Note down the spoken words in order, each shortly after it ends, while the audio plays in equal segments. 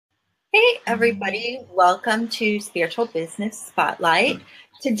Hey, everybody. Welcome to Spiritual Business Spotlight.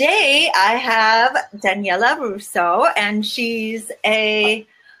 Today I have Daniela Russo, and she's a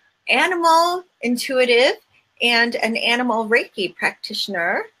animal intuitive and an animal Reiki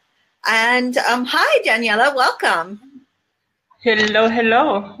practitioner. And hi, Daniela. Welcome. Hello,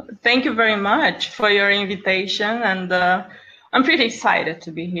 hello. Thank you very much for your invitation. And I'm pretty excited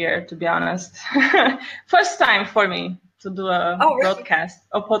to be here, to be honest. First time for me to do a Really? podcast.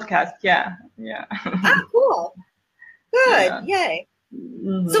 Yeah. Cool. Good. Yeah. Yay.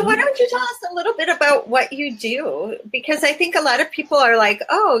 So why don't you tell us a little bit about what you do? Because I think a lot of people are like,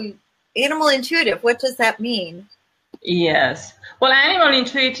 oh, animal intuitive. What does that mean? Yes. Well, animal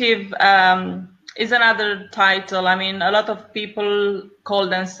intuitive is another title. I mean, a lot of people call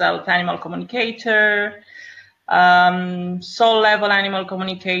themselves animal communicator, soul level animal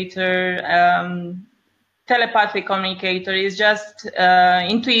communicator, telepathic communicator. Is just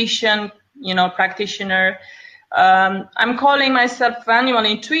intuition, practitioner. I'm calling myself animal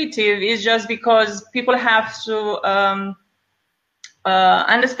intuitive is just because people have to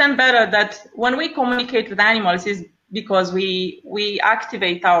understand better that when we communicate with animals is because we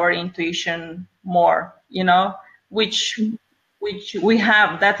activate our intuition more, which we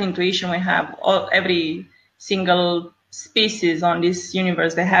have that intuition. We have every single species on this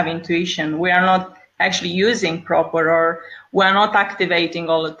universe. They have intuition. We are not actually using proper, or we're not activating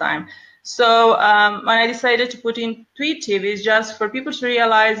all the time. So when I decided to put intuitive, is just for people to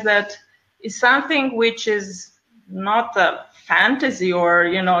realize that it's something which is not a fantasy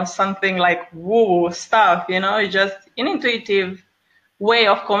or something like woo stuff. It's just an intuitive way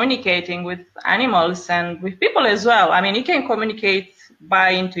of communicating with animals and with people as well. I mean, you can communicate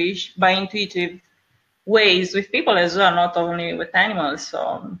by intuitive ways with people as well, not only with animals.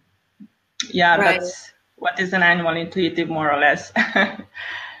 So yeah, Right. that's what is an animal intuitive, more or less. Okay.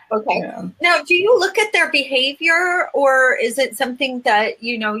 Yeah. Now, do you look at their behavior, or is it something that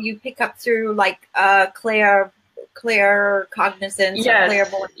you pick up through like claircognizance or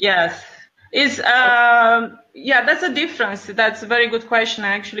clairvoyance? Yes. Is that's a difference. That's a very good question,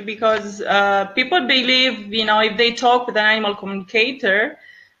 actually, because people believe, if they talk with an animal communicator,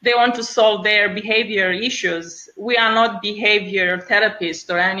 they want to solve their behavior issues. We are not behavior therapists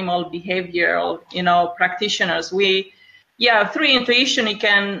or animal behavioral, practitioners. Through intuition, you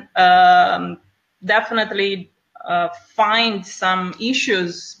can definitely find some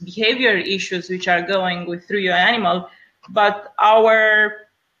issues, behavior issues, which are going through your animal. But our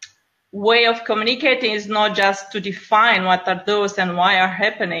way of communicating is not just to define what are those and why are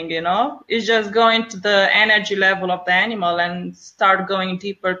happening, It's just going to the energy level of the animal and start going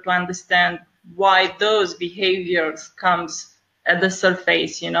deeper to understand why those behaviors comes at the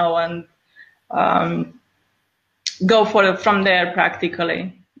surface, and go from there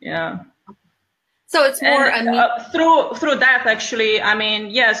practically. Yeah. So it's more through that, actually. I mean,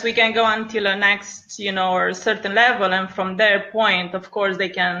 yes, we can go until a next, or a certain level, and from their point, of course, they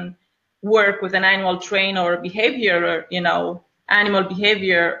can work with an animal trainer or behavior, animal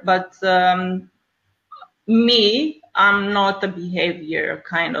behavior. But me, I'm not a behavior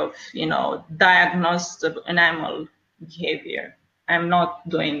kind of, diagnosed an animal behavior. I'm not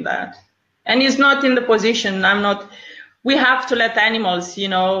doing that, and it's not in the position. I'm not. We have to let animals,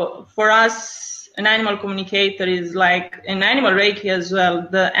 for us. An animal communicator is like an animal Reiki as well.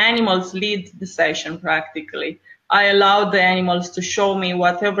 The animals lead the session practically. I allow the animals to show me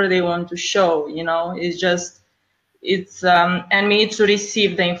whatever they want to show, and me to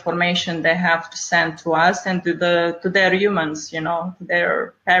receive the information they have to send to us and to their humans, to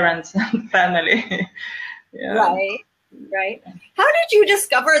their parents and family. Yeah. Right. How did you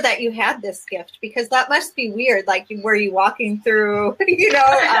discover that you had this gift? Because that must be weird. Like, were you walking through,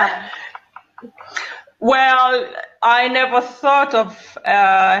 Well, I never thought of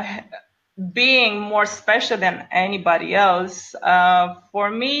being more special than anybody else.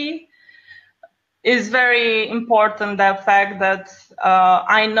 For me, it's very important the fact that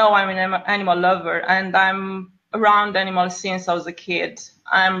I know I'm an animal lover, and I'm around animals since I was a kid.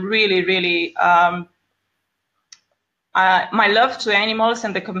 I'm really, really, my love to animals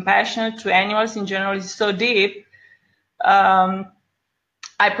and the compassion to animals in general is so deep.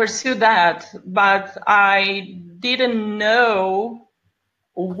 I pursued that, but I didn't know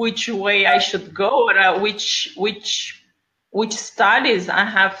which way I should go, or which studies I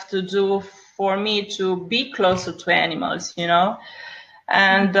have to do for me to be closer to animals,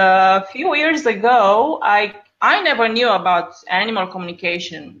 And a few years ago, I never knew about animal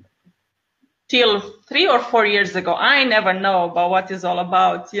communication. Till 3 or 4 years ago, I never know about what it's all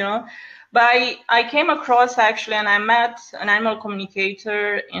about, But I came across actually, and I met an animal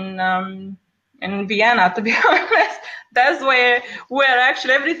communicator in Vienna, to be honest. That's where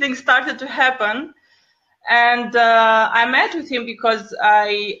actually everything started to happen. And I met with him because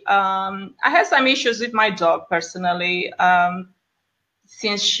I had some issues with my dog personally.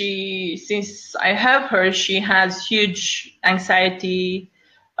 Since I have her, she has huge anxiety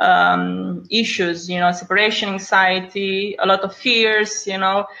issues, separation anxiety, a lot of fears,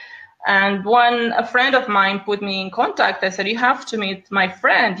 And when a friend of mine put me in contact, I said, you have to meet my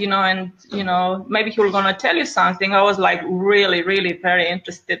friend, and, maybe he was going to tell you something. I was like really, really very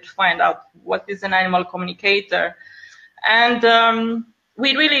interested to find out what is an animal communicator. And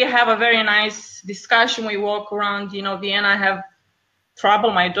we really have a very nice discussion. We walk around, Vienna. I have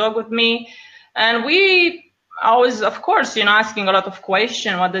Trouble, my dog, with me. And I was, of course, asking a lot of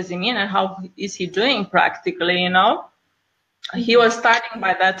questions. What does he mean and how is he doing practically, He was starting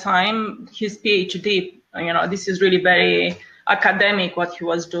by that time his PhD. This is really very academic what he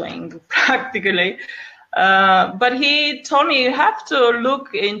was doing practically. But he told me you have to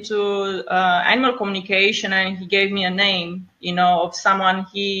look into animal communication, and he gave me a name, of someone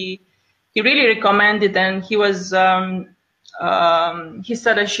he really recommended, and he was he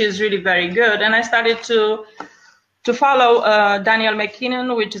said that she's really very good. And I started to follow Danielle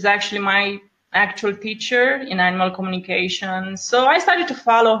McKinnon, which is actually my actual teacher in animal communication. So I started to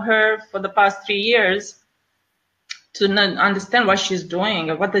follow her for the past 3 years to understand what she's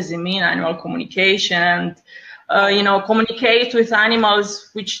doing. What does it mean, animal communication? And, communicate with animals,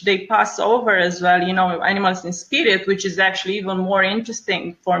 which they pass over as well, animals in spirit, which is actually even more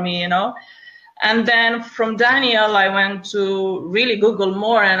interesting for me, And then from Danielle, I went to really Google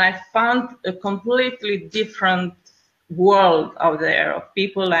more, and I found a completely different world out there of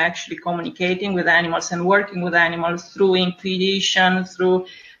people actually communicating with animals and working with animals through intuition, through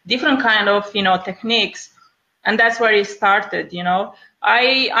different kind of, techniques. And that's where it started,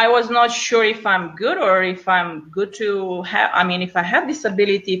 I was not sure if I'm good or if I'm good to have, if I have this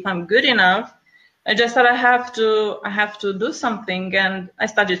ability, if I'm good enough. I just thought I have to do something, and I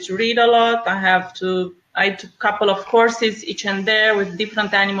started to read a lot. I took a couple of courses each and there with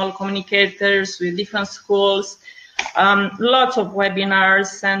different animal communicators, with different schools, lots of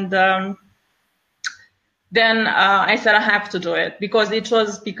webinars, and then I said I have to do it because it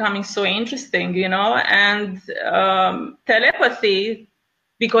was becoming so interesting, and telepathy,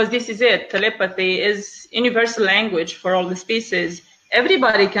 because this is it, telepathy is universal language for all the species.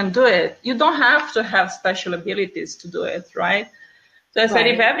 Everybody can do it. You don't have to have special abilities to do it, right? So I said,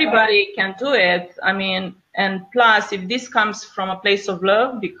 if everybody can do it, and plus, if this comes from a place of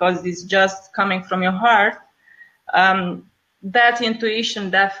love, because it's just coming from your heart, that intuition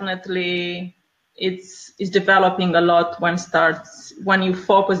definitely is developing a lot when you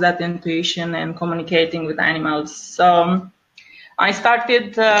focus that intuition and communicating with animals. So I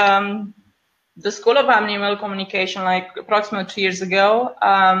started the School of Animal Communication like approximately 2 years ago,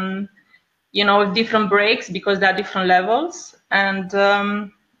 with different breaks because there are different levels. And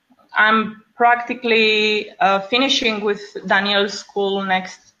I'm practically finishing with Danielle's school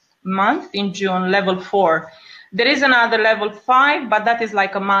next month in June, level 4. There is another level 5, but that is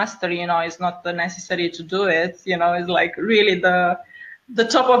like a master, it's not necessary to do it. It's like really the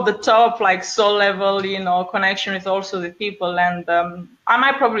top of the top, like soul level, connection with also the people. And I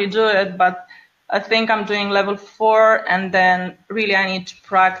might probably do it, but I think I'm doing level 4, and then really I need to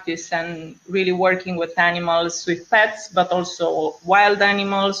practice and really working with animals, with pets, but also wild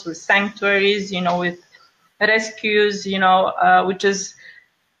animals, with sanctuaries, with rescues, which is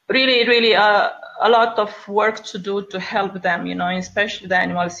really, really a lot of work to do to help them, especially the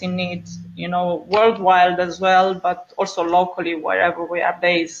animals in need, worldwide as well, but also locally, wherever we are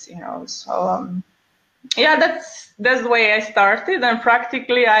based, So, yeah, that's the way I started, and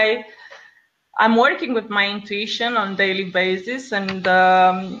practically I'm working with my intuition on a daily basis, and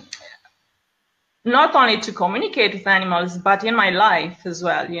not only to communicate with animals, but in my life as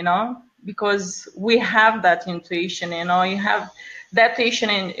well, because we have that intuition, you have that intuition.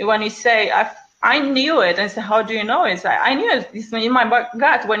 And when you say, I knew it, and I said, how do you know it? I knew it. It's in my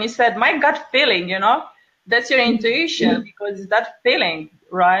gut. When you said my gut feeling, that's your intuition, because that feeling,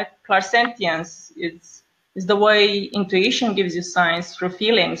 right? Clairsentience is the way intuition gives you signs through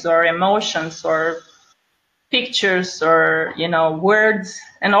feelings or emotions or pictures or, words,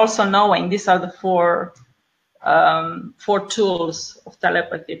 and also knowing. These are the four tools of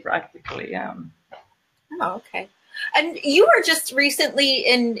telepathy practically. Oh, okay. And you were just recently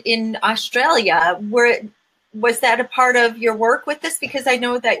in Australia. Was that a part of your work with this? Because I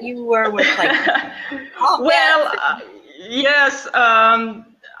know that you were with like. Yes.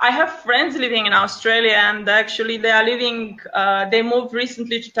 I have friends living in Australia, and actually they are living, they moved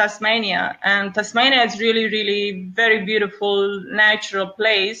recently to Tasmania, and Tasmania is really, really very beautiful, natural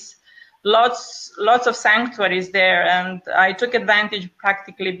place. Lots of sanctuaries there, and I took advantage of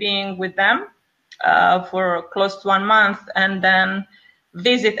practically being with them for close to 1 month, and then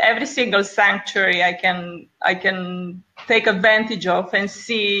visit every single sanctuary I can take advantage of and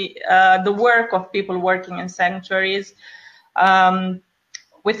see the work of people working in sanctuaries.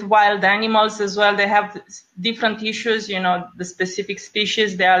 With wild animals as well, they have different issues, you know, the specific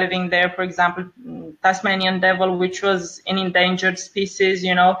species they are living there. For example, Tasmanian devil, which was an endangered species,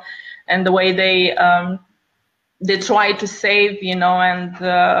 you know, and the way they try to save, you know, and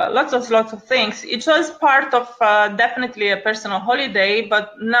lots of things. It was part of definitely a personal holiday,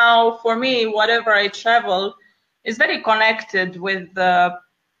 but now for me, whatever I travel is very connected with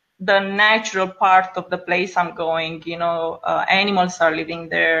the natural part of the place I'm going, you know, animals are living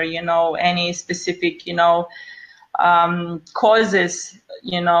there, you know, any specific, you know, causes,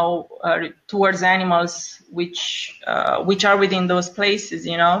 you know, towards animals which are within those places,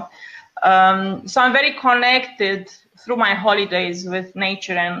 you know. So I'm very connected through my holidays with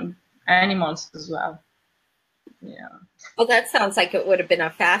nature and animals as well. Yeah. Well, that sounds like it would have been a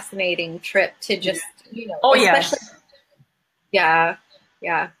fascinating trip to just, you know, oh especially, yes.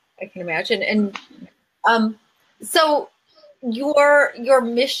 yeah, I can imagine. And so your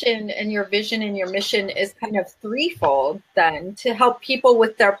mission and your vision and your mission is kind of threefold then, to help people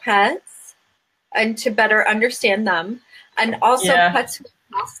with their pets and to better understand them, and also pets who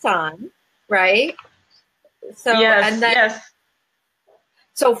passed on, right? So yes, and then yes.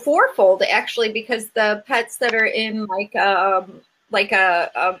 So fourfold actually, because the pets that are in like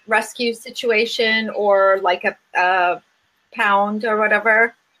a rescue situation or like a pound or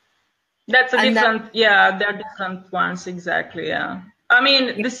whatever. That's a different, yeah, they're different ones, exactly, yeah. I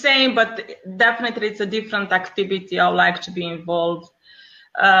mean, the same, but definitely it's a different activity. I would like to be involved.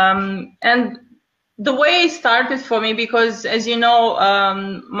 And the way it started for me, because as you know,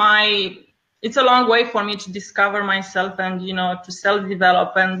 it's a long way for me to discover myself and, you know, to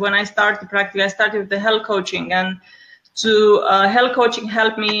self-develop. And when I started practically, I started with the health coaching, and health coaching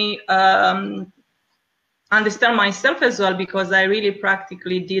helped me understand myself as well, because I really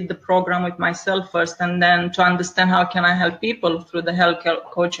practically did the program with myself first, and then to understand how can I help people through the health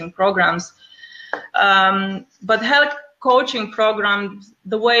coaching programs. But health coaching programs,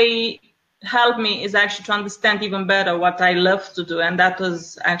 the way helped me is actually to understand even better what I love to do, and that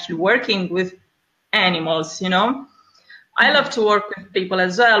was actually working with animals, you know. I love to work with people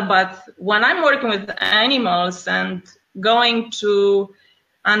as well, but when I'm working with animals and going to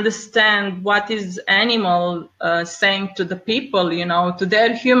understand what is animal saying to the people, you know, to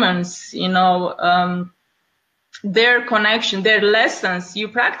their humans, you know, their connection, their lessons, you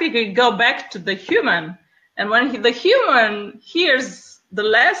practically go back to the human. And when the human hears the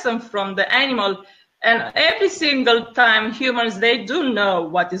lesson from the animal, and every single time humans, they do know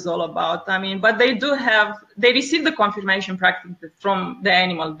what it's all about. I mean, but they receive the confirmation practically from the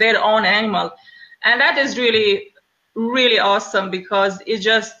animal, their own animal. And that is really, really awesome, because it's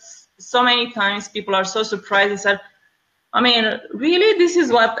just so many times people are so surprised and said, I mean, really, this is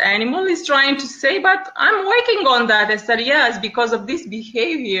what animal is trying to say, but I'm working on that. I said, yes, because of this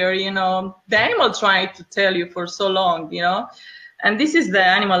behavior, you know, the animal tried to tell you for so long, you know, and this is the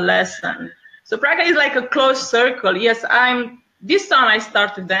animal lesson. So practically is like a closed circle. Yes, this time I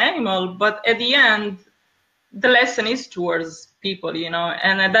started the animal, but at the end, the lesson is towards people, you know,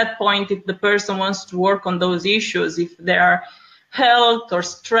 and at that point, if the person wants to work on those issues, if they are health or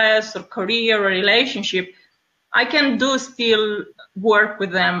stress or career or relationship, I can still work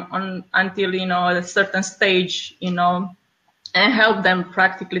with them until, you know, a certain stage, you know, and help them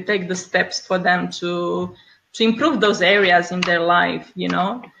practically take the steps for them to improve those areas in their life, you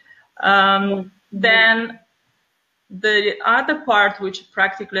know. Then the other part which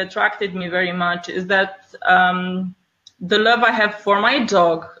practically attracted me very much is that the love I have for my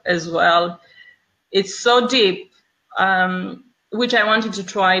dog as well, it's so deep, which I wanted to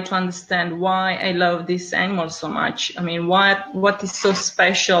try to understand why I love this animal so much. I mean, what is so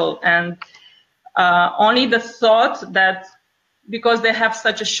special? And only the thought that because they have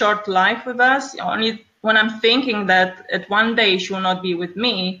such a short life with us, only when I'm thinking that at one day she will not be with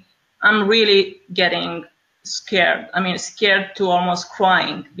me, I'm really getting scared. I mean, scared to almost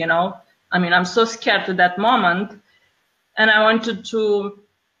crying, you know. I mean, I'm so scared to that moment. And I wanted to,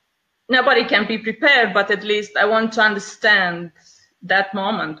 nobody can be prepared, but at least I want to understand that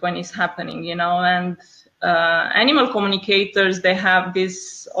moment when it's happening, you know. And animal communicators, they have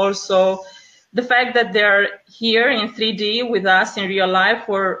this also the fact that they're here in 3D with us in real life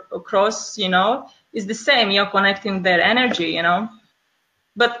or across, is the same. You're connecting their energy,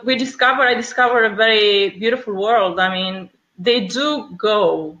 But I discover a very beautiful world. I mean, they do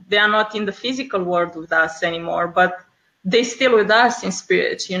go. They are not in the physical world with us anymore, but they're still with us in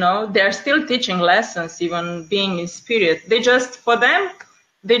spirit, They're still teaching lessons, even being in spirit. For them,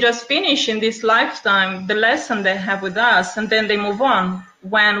 they just finish in this lifetime the lesson they have with us, and then they move on.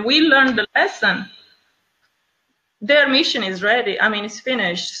 When we learn the lesson, their mission is ready. I mean, it's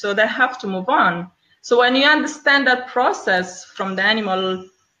finished, so they have to move on. So when you understand that process from the animal,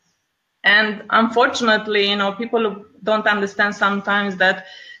 and unfortunately, people don't understand sometimes that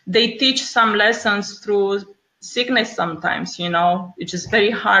they teach some lessons through sickness sometimes, which is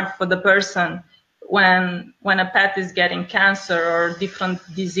very hard for the person when a pet is getting cancer or different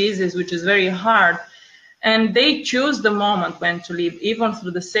diseases, which is very hard. And they choose the moment when to live, even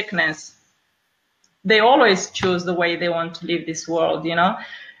through the sickness. They always choose the way they want to live this world,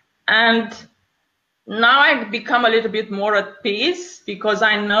 And now I've become a little bit more at peace because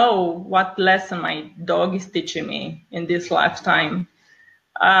I know what lesson my dog is teaching me in this lifetime.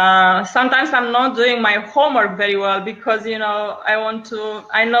 Sometimes I'm not doing my homework very well because, I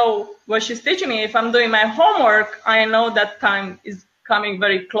know what she's teaching me. If I'm doing my homework, I know that time is coming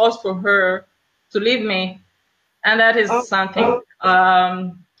very close for her to leave me. And that is something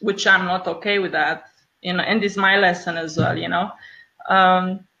which I'm not okay with that, and this is my lesson as well,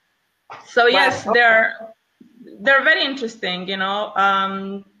 So yes, they're very interesting,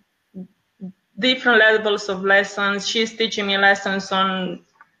 different levels of lessons. She's teaching me lessons on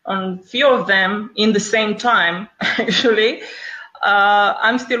few of them in the same time, actually.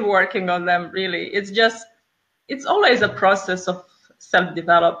 I'm still working on them, really. It's always a process of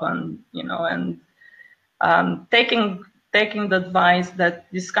self-development, and taking the advice that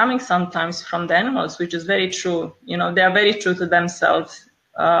is coming sometimes from the animals, which is very true. They are very true to themselves,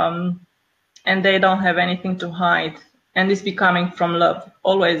 and they don't have anything to hide. And it's becoming from love,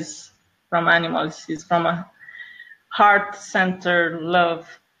 always from animals. It's from a heart-centered love.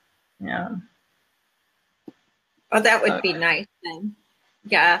 Yeah. Oh, that would be nice then.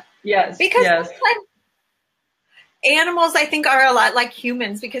 Yeah. Yes. Because yes. Animals, I think, are a lot like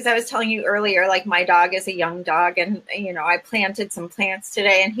humans, because I was telling you earlier, like my dog is a young dog, and, I planted some plants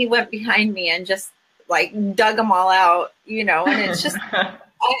today and he went behind me and just like dug them all out, and it's just, on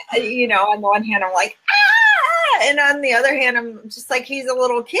the one hand, I'm like, ah! And on the other hand, I'm just like, he's a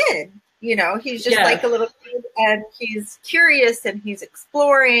little kid, he's just like a little kid, and he's curious and he's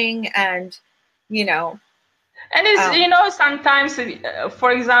exploring, and, And it's, sometimes,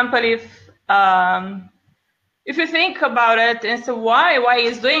 for example, if you think about it and say, why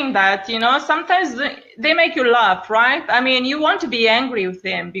he's doing that, sometimes they make you laugh, right? I mean, you want to be angry with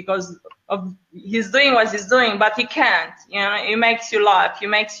him because of he's doing what he's doing, but he can't, it makes you laugh, it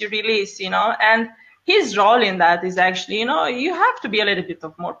makes you release, and his role in that is actually, you have to be a little bit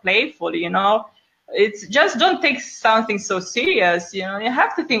of more playful, it's just don't take something so serious, you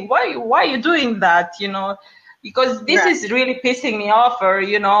have to think, why are you doing that, because this is really pissing me off, or,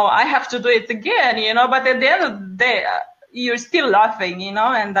 I have to do it again, but at the end of the day, you're still laughing,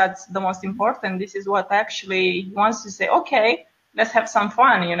 and that's the most important. This is what actually wants to say, okay, let's have some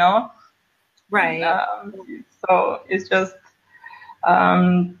fun, Right. So it's just,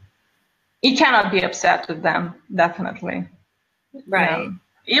 you cannot be upset with them, definitely. Right.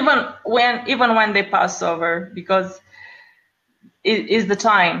 Even when they pass over, because it is the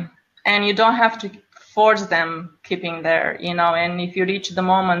time, and you don't have to force them keeping there, and if you reach the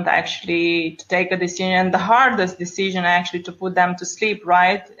moment actually to take a decision, the hardest decision actually to put them to sleep,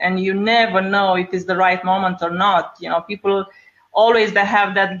 right? And you never know if it's the right moment or not. People always, they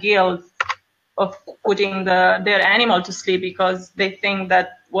have that guilt of putting their animal to sleep because they think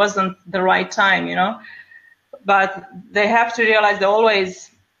that wasn't the right time, but they have to realize that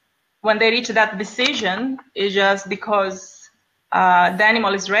always when they reach that decision, it's just because the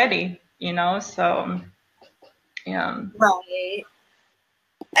animal is ready. So, yeah. Right.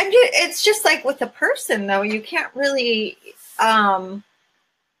 And it's just like with a person, though, you can't really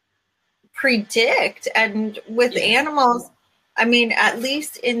predict. And with animals, I mean, at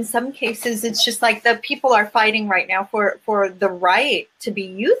least in some cases, it's just like the people are fighting right now for the right to be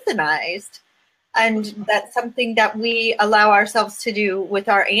euthanized. And that's something that we allow ourselves to do with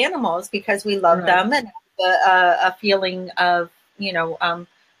our animals because we love them and have a feeling of,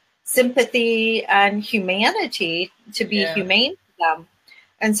 sympathy and humanity to be humane to them.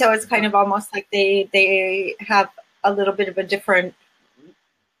 And so it's kind of almost like they have a little bit of a different,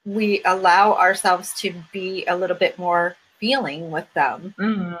 we allow ourselves to be a little bit more feeling with them.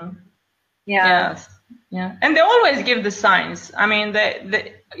 Mm-hmm. Yeah. Yes. Yeah. And they always give the signs. I mean,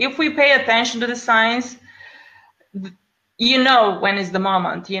 if we pay attention to the signs, you know when is the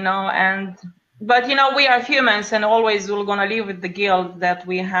moment, you know, but you know, we are humans and always we're gonna live with the guilt that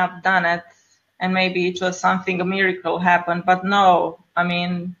we have done it and maybe it was something, a miracle happened. But no, I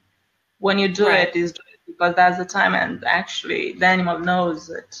mean, when you do Right. it is because that's the time, and actually the animal knows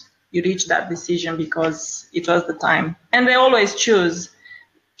that you reach that decision because it was the time. And they always choose,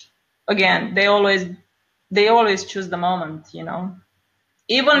 again, they always choose the moment, you know.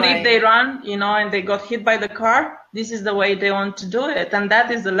 Even if they run, you know, and they got hit by the car, this is the way they want to do it. And that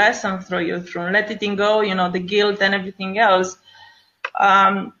is the lesson through you, through letting go, you know, the guilt and everything else.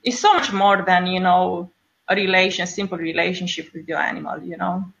 It's so much more than, you know, simple relationship with your animal, you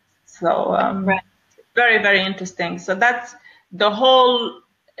know. So very, very interesting. So that's the whole,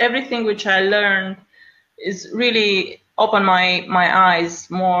 everything which I learned is really opened my eyes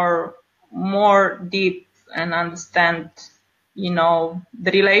more deep and understand, you know,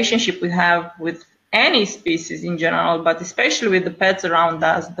 the relationship we have with any species in general, but especially with the pets around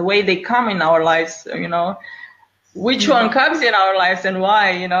us, the way they come in our lives, you know, which one comes in our lives and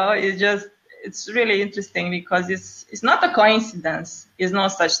why, you know, it's really interesting because it's not a coincidence. There's no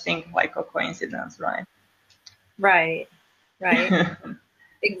such thing like a coincidence, right? Right.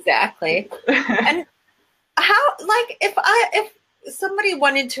 Exactly. And how, like, if somebody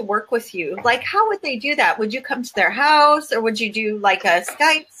wanted to work with you, like, how would they do that? Would you come to their house, or would you do like a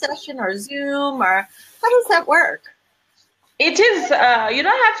Skype session or Zoom, or how does that work? It is, you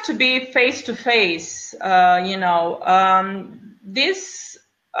don't have to be face to face, you know. This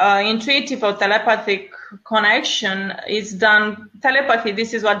intuitive or telepathic connection is done. Telepathy,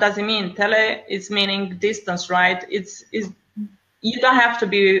 this is what does it mean? Tele is meaning distance, right? You don't have to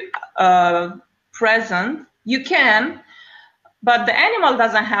be present. You can, but the animal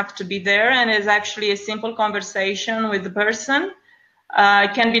doesn't have to be there, and it's actually a simple conversation with the person.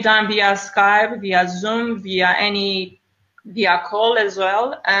 It can be done via Skype, via Zoom, via call as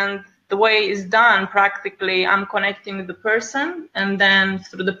well. And the way it's done, practically, I'm connecting with the person, and then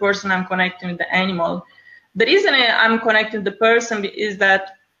through the person, I'm connecting with the animal. The reason I'm connecting with the person is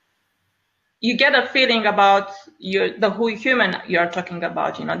that you get a feeling about who human you are talking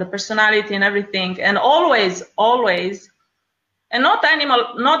about, you know, the personality and everything. And always, and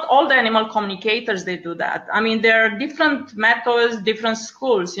not all the animal communicators, they do that. I mean, there are different methods, different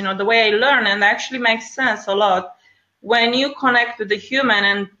schools, you know, the way I learn, and actually makes sense a lot when you connect with the human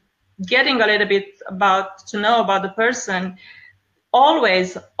and getting a little bit to know about the person.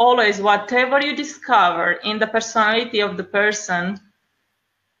 Always, whatever you discover in the personality of the person,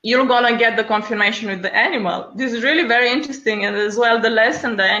 you're gonna get the confirmation with the animal. This is really very interesting, and as well the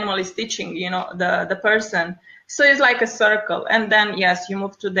lesson the animal is teaching, you know, the person. So it's like a circle, and then yes, you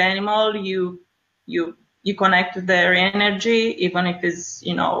move to the animal, you connect to their energy, even if it's,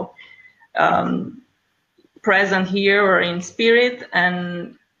 you know, present here or in spirit,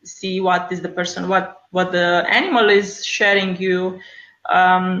 and see what is the person, what the animal is sharing you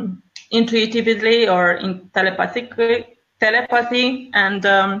intuitively or in telepathy, and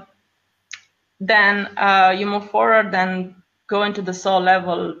then you move forward and go into the soul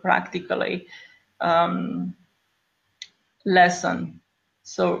level practically lesson.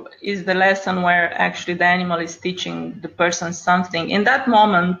 So is the lesson where actually the animal is teaching the person something in that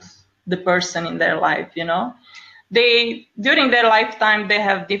moment, the person in their life, you know. During their lifetime they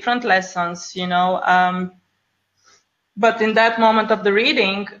have different lessons, you know, but in that moment of the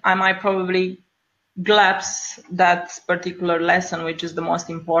reading I might probably glimpse that particular lesson, which is the most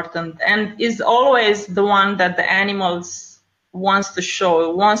important and is always the one that the animals wants to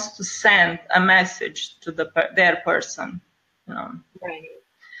show, wants to send a message to their person, you know. Right.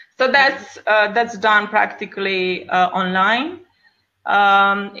 So that's done practically online.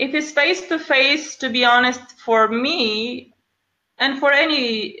 If it's face to face, to be honest, for me and for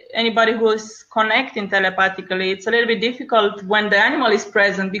anybody who is connecting telepathically, it's a little bit difficult when the animal is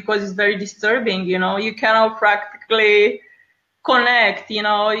present because it's very disturbing, you know. You cannot practically connect, you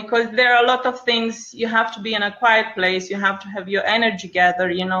know, because there are a lot of things. You have to be in a quiet place, you have to have your energy gather,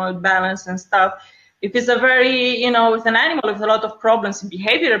 you know, balance and stuff. If it's a very, you know, with an animal with a lot of problems,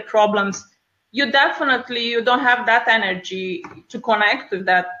 behavioral problems, you don't have that energy to connect with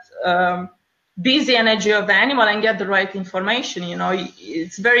that busy energy of the animal and get the right information, you know.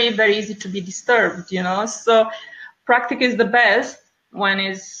 It's very, very easy to be disturbed, you know. So practice is the best when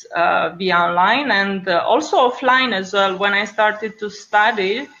it's via online, and also offline as well. When I started to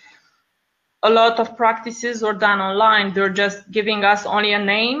study, a lot of practices were done online. They're just giving us only a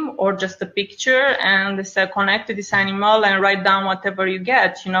name or just a picture, and they say connect to this animal and write down whatever you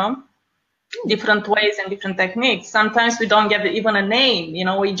get, you know. different ways and different techniques. Sometimes we don't get even a name, you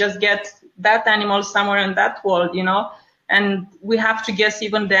know, we just get that animal somewhere in that world, you know, and we have to guess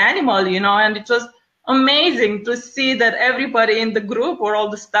even the animal, you know, and it was amazing to see that everybody in the group or all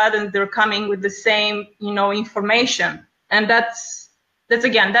the students, they're coming with the same, you know, information. And that's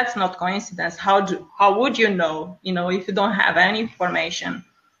again, that's not coincidence. How would you know, if you don't have any information?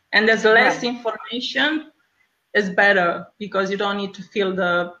 And there's less information is better, because you don't need to feel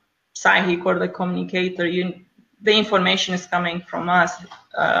the psychic or the communicator. The information is coming from us,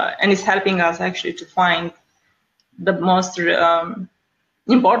 and it's helping us actually to find the most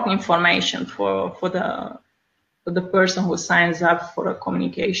important information for the person who signs up for a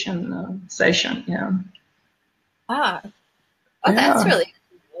communication session. Yeah. That's really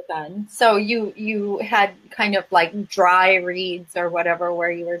cool then. So you had kind of like dry reads or whatever,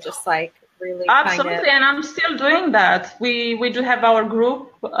 where you were just like really absolutely, and I'm still doing that. We do have our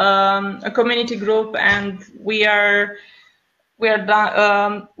group, a community group, and we're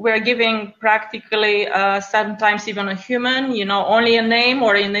giving practically sometimes even a human, only a name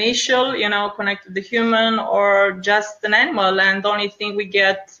or initial, connected to the human, or just an animal, and the only thing we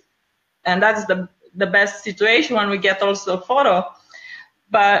get, and that's the best situation, when we get also a photo.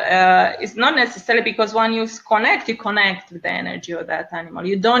 But it's not necessarily, because when you connect with the energy of that animal.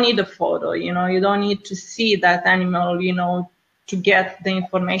 You don't need a photo, you don't need to see that animal, to get the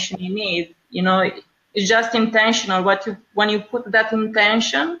information you need. It's just intentional. When you put that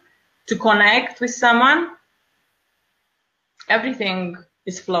intention to connect with someone, everything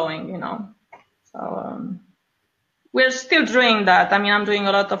is flowing, So we're still doing that. I mean, I'm doing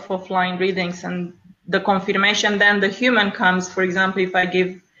a lot of offline readings, and the confirmation, then the human comes. For example,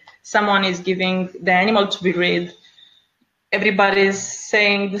 if someone is giving the animal to be read, everybody's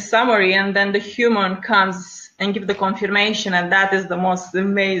saying the summary, and then the human comes and give the confirmation, and that is the most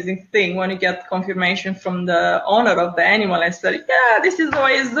amazing thing, when you get confirmation from the owner of the animal and say, yeah, this is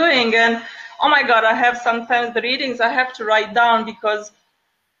what he's doing. And oh my God, I have sometimes the readings I have to write down, because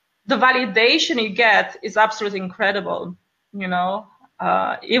the validation you get is absolutely incredible,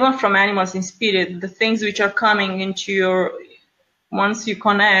 even from animals in spirit, the things which are coming into once you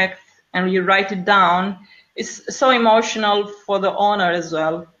connect and you write it down, it's so emotional for the owner as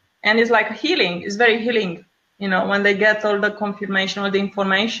well. And it's like healing. It's very healing. When they get all the confirmation, all the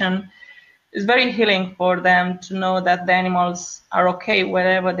information, it's very healing for them to know that the animals are okay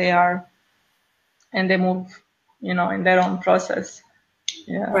wherever they are, and they move, in their own process.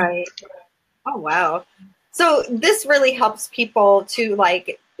 Yeah. Right. Oh, wow. So this really helps people to,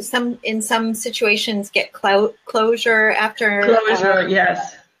 like, in some situations get closure after.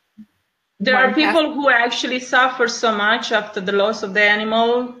 Yes. There are people who actually suffer so much after the loss of the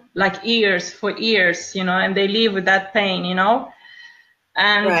animal, like years, and they live with that pain,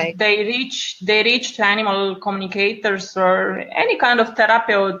 and they reach to animal communicators or any kind of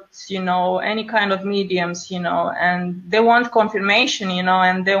therapists, any kind of mediums, and they want confirmation,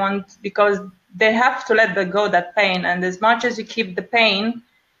 and they want, because they have to let go that pain. And as much as you keep the pain,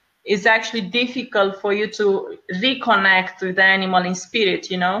 it's actually difficult for you to reconnect with the animal in spirit,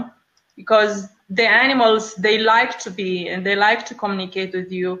 because the animals, they like to be and they like to communicate with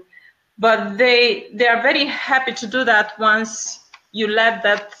you, but they are very happy to do that once you let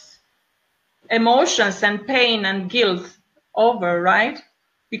that emotions and pain and guilt over, right?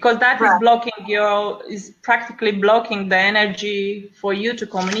 Because that is practically blocking the energy for you to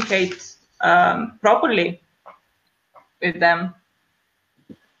communicate properly with them.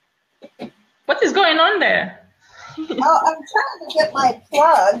 What is going on there? Oh, I'm trying to get my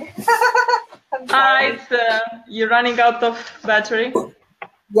plug. You're running out of battery.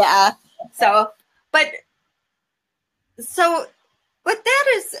 Yeah. But that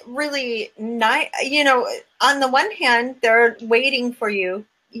is really nice. On the one hand, they're waiting for you,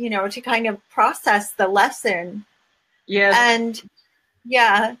 to kind of process the lesson. Yes. And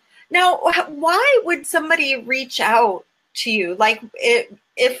yeah. Now, why would somebody reach out to you? Like,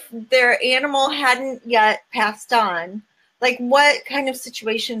 if their animal hadn't yet passed on, like, what kind of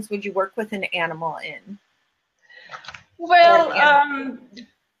situations would you work with an animal in? Well,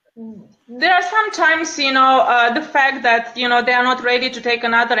 there are sometimes, the fact that, they are not ready to take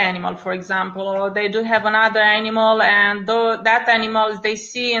another animal, for example, or they do have another animal, and that animal, they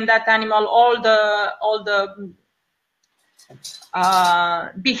see in that animal all the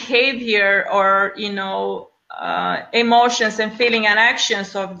behavior or, emotions and feeling and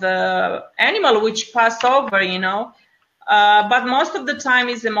actions of the animal which pass over, but most of the time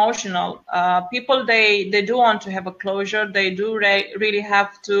is emotional. People, they do want to have a closure. They do really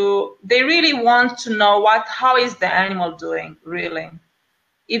have to, they really want to know how is the animal doing, really.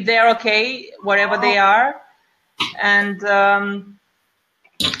 if they're okay wherever they are, and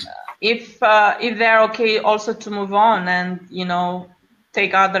if they're okay also to move on and, you know,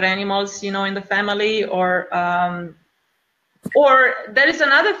 take other animals, you know, in the family, or there is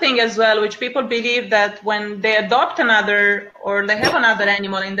another thing as well, which people believe that when they adopt another or they have another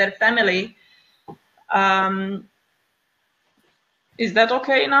animal in their family, is that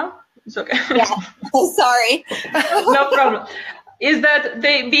okay now? It's okay. Yeah. Sorry. No problem. Is that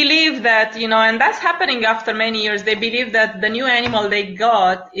they believe that, you know, and that's happening after many years, they believe that the new animal they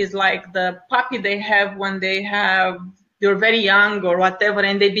got is like the puppy they have when they're very young or whatever,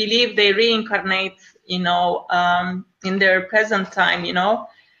 and they believe they reincarnate, you know, in their present time, you know,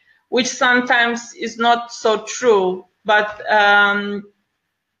 which sometimes is not so true. But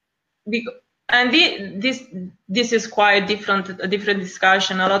this is quite a different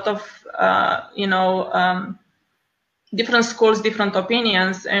discussion. A lot of you know, different schools, different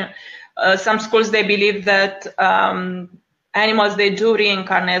opinions. And some schools, they believe that animals, they do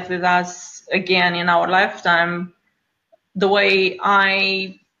reincarnate with us again in our lifetime. The way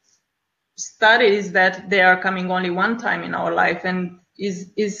I study is that they are coming only one time in our life, and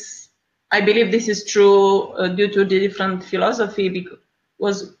I believe this is true due to the different philosophy,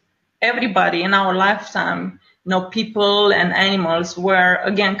 because everybody in our lifetime, you know, people and animals were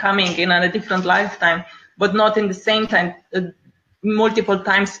again coming in a different lifetime, but not in the same time, multiple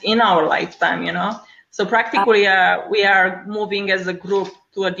times in our lifetime, you know. So practically we are moving as a group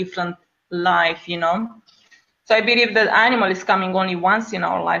to a different life, you know. So I believe that animal is coming only once in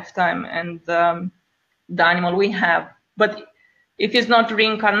our lifetime, and the animal we have. But if it's not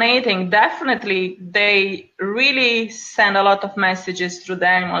reincarnating, definitely they really send a lot of messages through the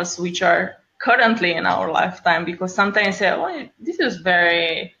animals which are currently in our lifetime, because sometimes say, oh, this is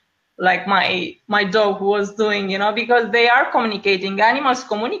very like my dog was doing, you know, because they are communicating, animals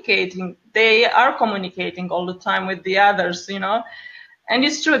communicating, they are communicating all the time with the others, you know. And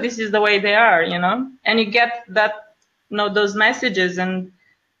it's true, this is the way they are, you know, and you get that, you know, those messages, and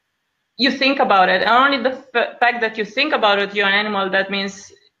you think about it. And only the fact that you think about it, you're an animal, that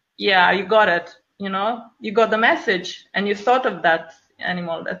means, yeah, you got it, you know, you got the message and you thought of that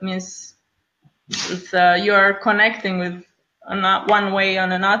animal. That means it's, you're connecting with one way or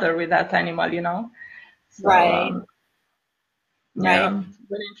another with that animal, you know. So, Right. yeah, right.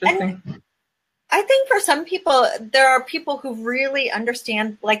 Very interesting. And I think for some people, there are people who really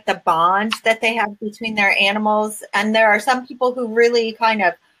understand like the bond that they have between their animals. And there are some people who really kind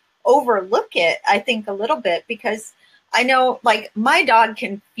of overlook it, I think, a little bit, because I know like my dog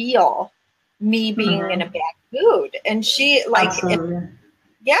can feel me being in a bad mood. And she like,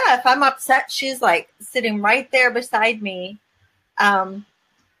 if I'm upset, she's like sitting right there beside me,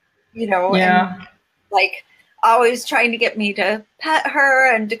 you know, and like always trying to get me to pet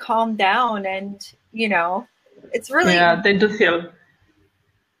her and to calm down. And, you know, it's really... Yeah, they do feel.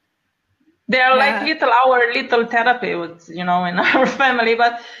 They are like our little therapy, you know, in our family,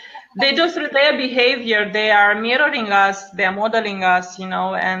 but they do through their behavior. They are mirroring us, they are modeling us, you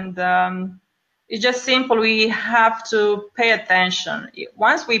know, and it's just simple. We have to pay attention.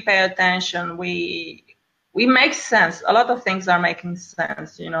 Once we pay attention, we make sense. A lot of things are making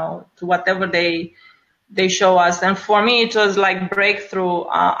sense, you know, to whatever they show us. And for me, it was like breakthrough.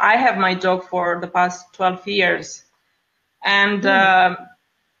 I have my dog for the past 12 years. And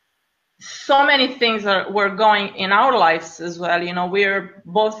so many things were going in our lives as well. You know, we're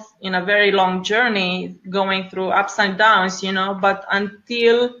both in a very long journey going through ups and downs, you know, but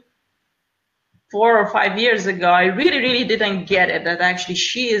until 4 or 5 years ago, I really, really didn't get it, that actually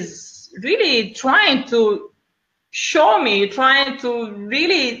she is really trying to show me, trying to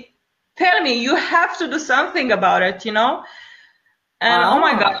really tell me, you have to do something about it, you know? And oh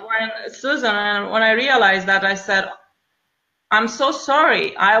my God, when I realized that, I said, I'm so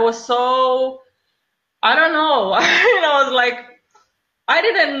sorry. I was so, I don't know. You know, I was like, I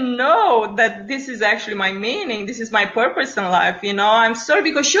didn't know that this is actually my meaning. This is my purpose in life. You know, I'm sorry,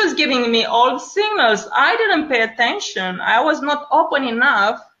 because she was giving me all the signals. I didn't pay attention. I was not open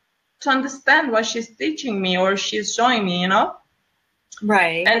enough to understand what she's teaching me or she's showing me, you know?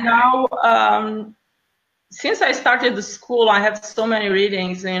 Right. And now, since I started the school, I have so many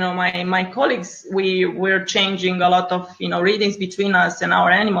readings. You know, my colleagues, we're changing a lot of, you know, readings between us and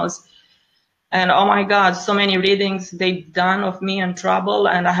our animals. And oh my God, so many readings they've done of me and trouble.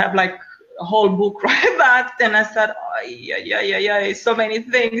 And I have like a whole book right back. And I said, oh, yeah, so many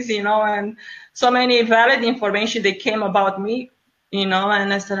things, you know, and so many valid information that came about me, you know.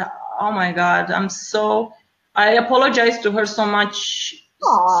 And I said, oh my God, I apologize to her so much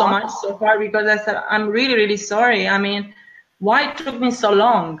so far, because I said, I'm really, really sorry. I mean, why it took me so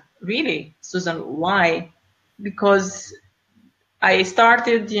long, really, Susan, why? Because I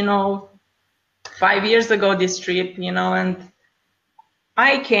started, 5 years ago, this trip, and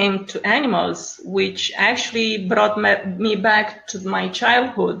I came to animals, which actually brought me back to my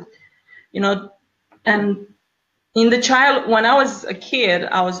childhood, and when I was a kid,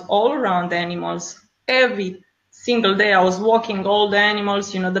 I was all around animals. Every single day I was walking all the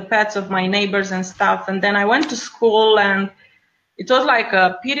animals, the pets of my neighbors and stuff. And then I went to school, and it was like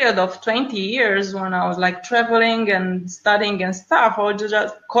a period of 20 years when I was like traveling and studying and stuff, or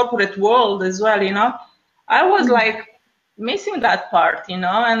just corporate world as well, I was like missing that part,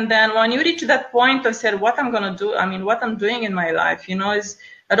 and then when you reach that point, I said, what I'm going to do, what I'm doing in my life, is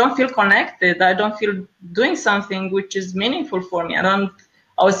I don't feel connected. I don't feel doing something which is meaningful for me. I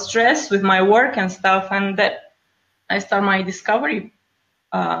was stressed with my work and stuff, and that I started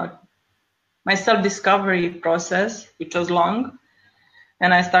my self-discovery process, which was long.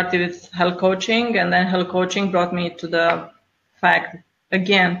 And I started with health coaching, and then health coaching brought me to the fact,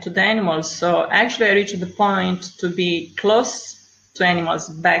 again, to the animals. So actually I reached the point to be close to animals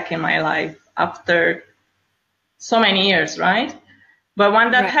back in my life after so many years, right? But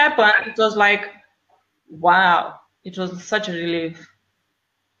when that happened, it was like, wow, it was such a relief.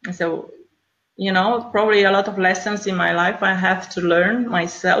 And so, probably a lot of lessons in my life I have to learn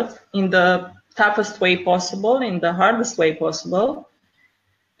myself in the toughest way possible, in the hardest way possible.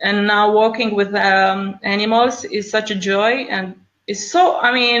 And now working with animals is such a joy, and it's so,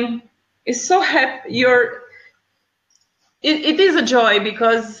 it's so happy. It is a joy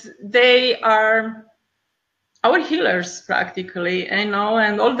because they are our healers practically, and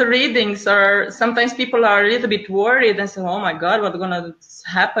all the readings are, sometimes people are a little bit worried and say, oh my God, what's gonna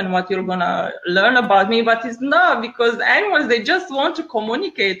happen, what you're gonna learn about me, but it's not, because animals, they just want to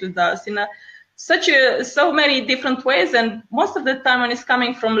communicate with us in so many different ways, and most of the time when it's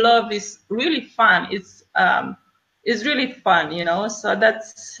coming from love, is really fun. It's really fun, so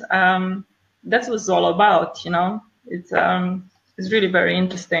that's what it's all about, it's really very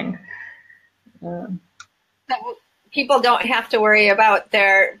interesting. People don't have to worry about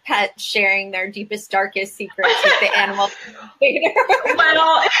their pet sharing their deepest, darkest secrets with the animal.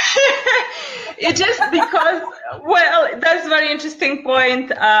 Well, it's just because, that's a very interesting point.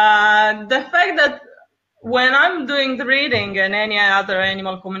 The fact that when I'm doing the reading and any other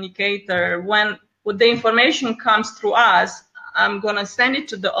animal communicator, when the information comes through us, I'm going to send it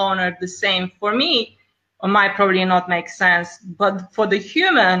to the owner the same. For me, it might probably not make sense, but for the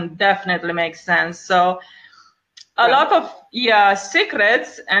human, definitely makes sense. So a lot of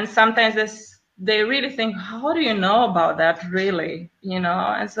secrets, and sometimes they really think, how do you know about that, really?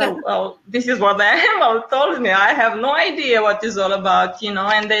 And so, well, this is what the animal told me. I have no idea what it's all about,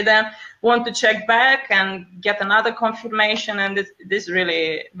 and they then want to check back and get another confirmation, and this is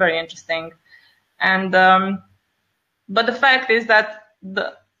really very interesting. And but the fact is that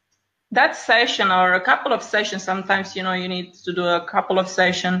that session, or a couple of sessions, sometimes you need to do a couple of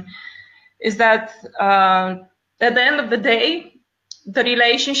sessions, is that at the end of the day, the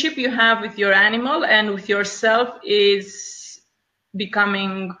relationship you have with your animal and with yourself is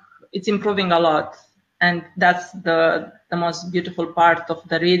it's improving a lot. And that's the most beautiful part of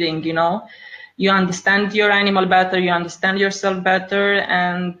the reading, You understand your animal better, you understand yourself better,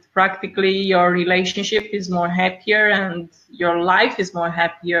 and practically your relationship is more happier, and your life is more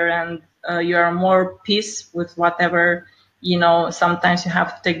happier, and you are more peace with whatever, sometimes you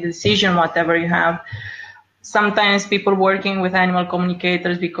have to take the decision, whatever you have. Sometimes people working with animal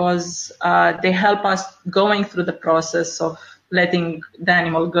communicators, because they help us going through the process of letting the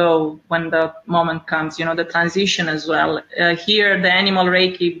animal go when the moment comes, the transition as well. Here, the animal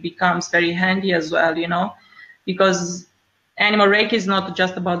Reiki becomes very handy as well, because animal Reiki is not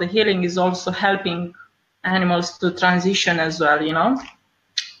just about the healing, it's also helping animals to transition as well,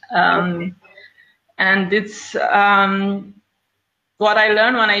 and it's what I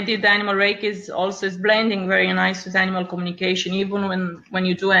learned when I did the animal Reiki is blending very nice with animal communication. Even when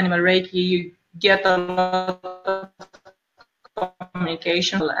you do animal Reiki, you get a lot of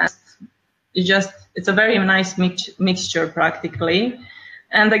communication. It's a very nice mixture practically.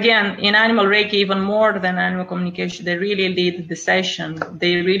 And again, in animal Reiki, even more than animal communication, they really lead the session.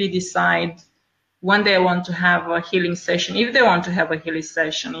 They really decide when they want to have a healing session, if they want to have a healing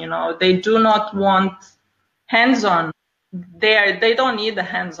session, they do not want hands-on. They don't need the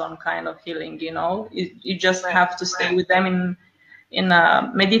hands-on kind of healing, you just have to stay with them in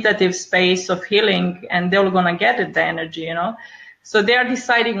a meditative space of healing, and they're gonna get it, the energy, So they are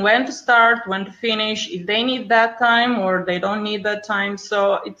deciding when to start, when to finish, if they need that time or they don't need that time.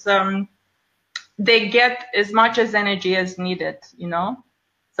 So it's they get as much as energy as needed, you know.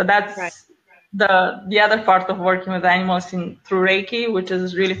 So that's right. the other part of working with animals through Reiki, which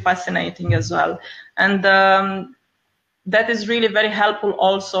is really fascinating as well. And that is really very helpful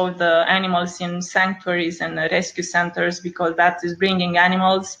also the animals in sanctuaries and rescue centers, because that is bringing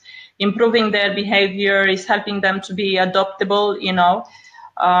animals, improving their behavior, is helping them to be adoptable, you know.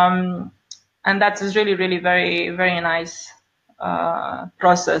 And that is really, really very, very nice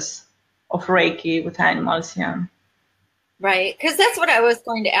process of Reiki with animals, yeah. Right, because that's what I was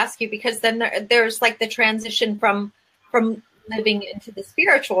going to ask you, because then there's like the transition from living into the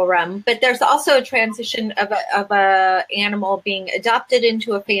spiritual realm, but there's also a transition of a animal being adopted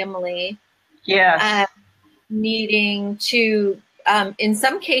into a family. Yes. Needing to, in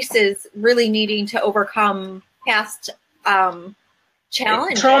some cases, really needing to overcome past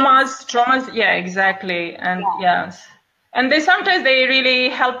challenges. Traumas, yeah, exactly. And yes. And sometimes they really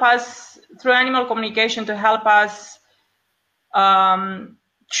help us through animal communication to help us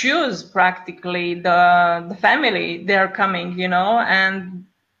choose practically the family they are coming, you know, and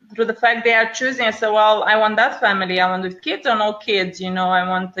through the fact they are choosing, I say, well, I want that family. I want with kids or no kids, you know, I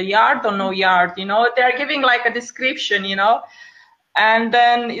want a yard or no yard, you know, they're giving like a description, you know, and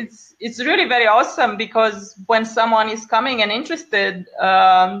then it's really very awesome, because when someone is coming and interested,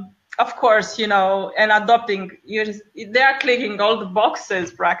 of course, you know, and adopting, they are clicking all the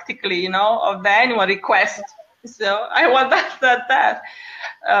boxes practically, you know, of the animal request. So I want that.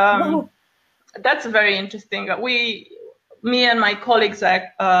 That's very interesting. Me and my colleagues, it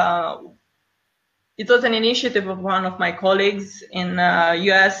was an initiative of one of my colleagues in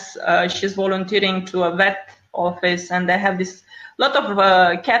US. She's volunteering to a vet office, and they have this lot of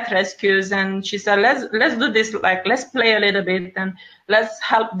cat rescues. And she said, let's do this, like, let's play a little bit and let's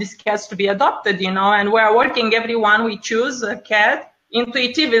help these cats to be adopted, you know. And we're working, everyone, we choose a cat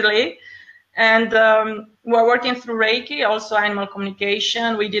intuitively. And we're working through Reiki, also animal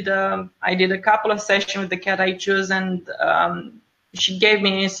communication. I did a couple of sessions with the cat I choose, and she gave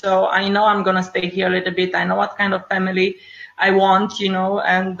me, so I know I'm going to stay here a little bit. I know what kind of family I want, you know,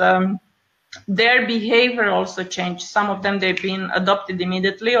 and their behavior also changed. Some of them, they've been adopted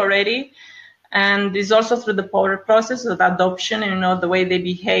immediately already. And it's also through the process of adoption, you know, the way they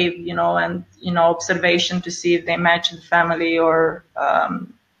behave, you know, and, you know, observation to see if they match the family or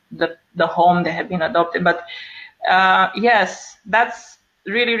the home they have been adopted. But yes, that's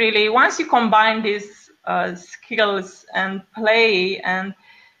really, really, once you combine these skills and play, and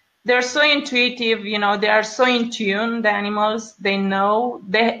they're so intuitive, you know, they are so in tune, the animals, they know,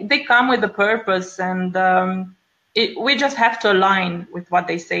 they come with a purpose, and we just have to align with what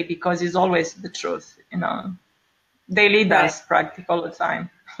they say, because it's always the truth, you know. They lead us practically all the time.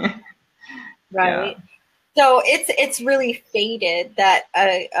 Right. Yeah. So it's really fated that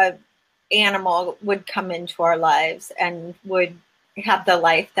a animal would come into our lives and would have the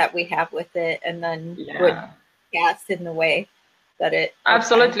life that we have with it, and then would pass in the way that it.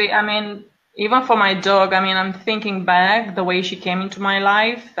 Absolutely. I mean, even for my dog, I mean, I'm thinking back the way she came into my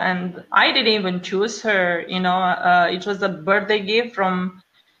life, and I didn't even choose her, you know. It was a birthday gift from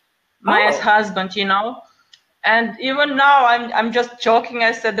my ex-husband, you know. And even now, I'm just joking.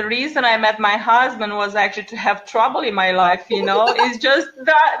 I said the reason I met my husband was actually to have trouble in my life, you know. It's just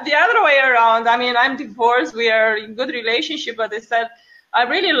the other way around. I mean, I'm divorced. We are in good relationship, but I said, I'm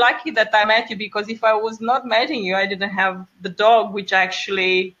really lucky that I met you, because if I was not meeting you, I didn't have the dog, which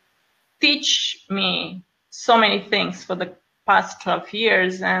actually teach me so many things for the past 12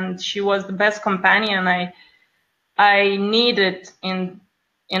 years. And she was the best companion I needed in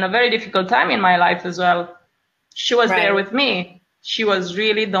a very difficult time in my life as well. She was there with me. She was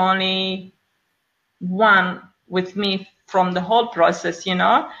really the only one with me from the whole process, you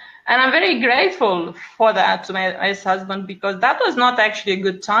know. And I'm very grateful for that to my ex-husband, because that was not actually a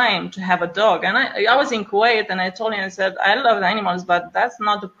good time to have a dog. And I was in Kuwait, and I told him, I said, I love animals, but that's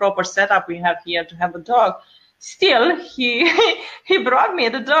not the proper setup we have here to have a dog. Still, he brought me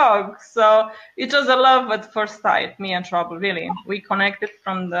the dog. So it was a love at first sight, me and Trouble, really. We connected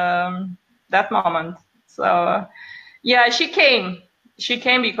from that moment. So, yeah, she came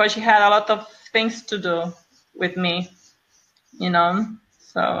because she had a lot of things to do with me, you know.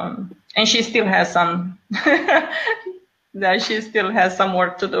 So, and she still has some, she still has some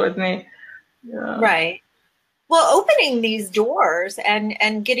work to do with me. Yeah. Right. Well, opening these doors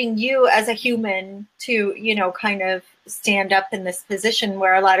and getting you as a human to, you know, kind of stand up in this position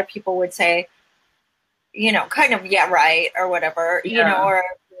where a lot of people would say, you know, kind of, yeah, right, or whatever, you know, or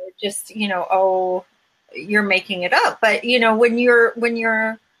just, you know, oh, you're making it up. But, you know, when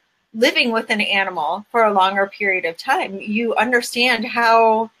you're living with an animal for a longer period of time, you understand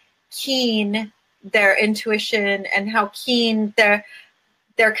how keen their intuition and how keen their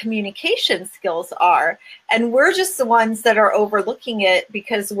communication skills are. And we're just the ones that are overlooking it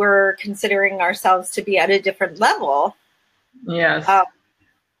because we're considering ourselves to be at a different level. Yes.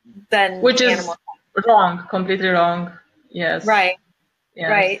 Than which is animals. Wrong, completely wrong. Yes. Right. Yes.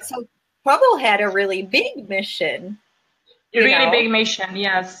 Right. So Prabhu had a really big mission. Big mission,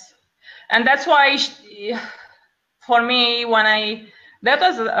 yes. And that's why, for me, that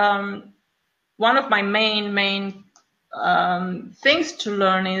was one of my main things to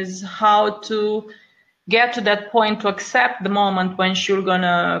learn is how to get to that point to accept the moment when she's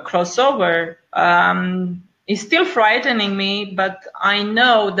gonna cross over. It's still frightening me, but I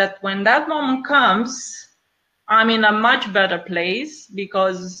know that when that moment comes, I'm in a much better place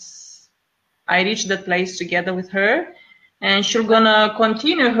because I reached that place together with her, and she's gonna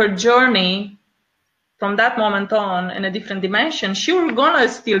continue her journey from that moment on in a different dimension. She's gonna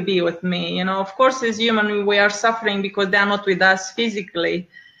still be with me. Of course, as human, we are suffering because they are not with us physically.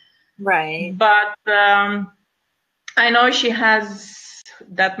 Right. But I know she has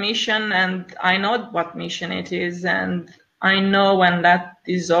that mission, and I know what mission it is, and I know when that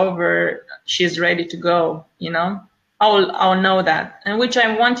is over, she's ready to go. I'll know that, and which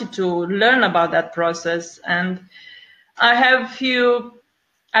I wanted to learn about that process. And I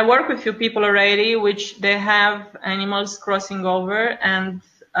work with few people already, which they have animals crossing over, and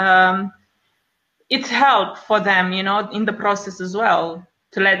it's helped for them, in the process as well,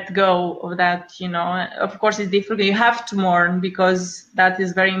 to let go of that. Of course, it's difficult. You have to mourn because that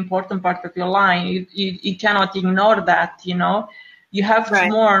is very important part of your life. You cannot ignore that. You have to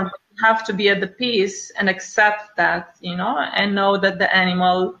mourn. You have to be at the peace and accept that, and know that the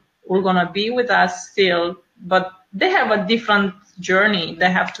animal will gonna be with us still, but they have a different journey.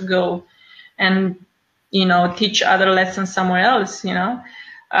 They have to go and teach other lessons somewhere else.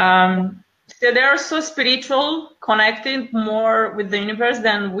 So they are so spiritual, connected more with the universe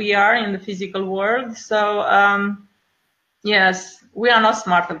than we are in the physical world. So yes, we are not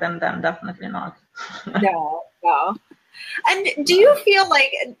smarter than them, definitely not. No. And do you feel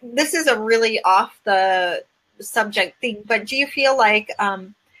like, this is a really off the subject thing, but do you feel like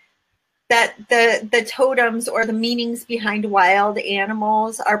that the totems or the meanings behind wild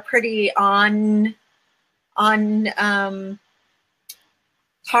animals are pretty on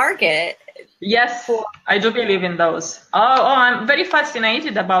target? Yes, I do believe in those. I'm very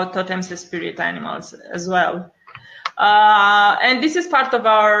fascinated about totems and spirit animals as well. And this is part of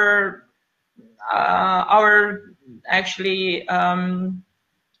our actually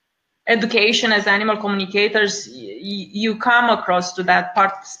education as animal communicators. You come across to that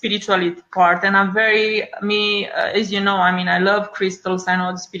part, spirituality part, and I'm very as you know, I love crystals. I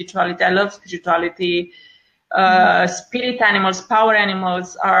know the spirituality. I love spirituality. Spirit animals, power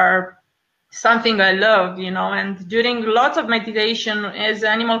animals are something I love, and during lots of meditation as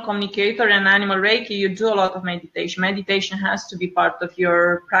animal communicator and animal Reiki, you do a lot of meditation. Meditation has to be part of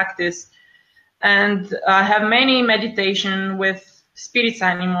your practice. And I have many meditation with spirit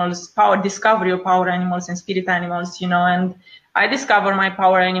animals, discovery of power animals and spirit animals, and I discover my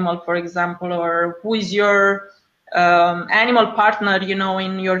power animal, for example, or who is your animal partner,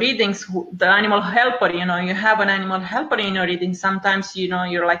 in your readings, the animal helper, you have an animal helper in your reading. Sometimes,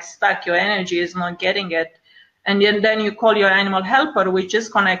 you're like stuck, your energy is not getting it. And then you call your animal helper, which is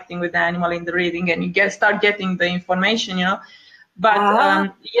connecting with the animal in the reading, and you start getting the information,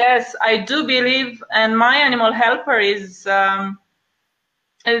 But yes, I do believe, and my animal helper is,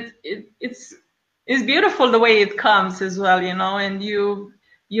 it's beautiful the way it comes as well, and you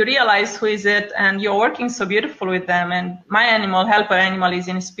realize who is it, and you're working so beautiful with them. And my animal helper animal is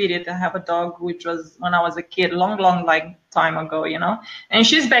in spirit. I have a dog, which was when I was a kid, long time ago, and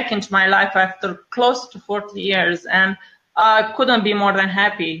she's back into my life after close to 40 years, and I couldn't be more than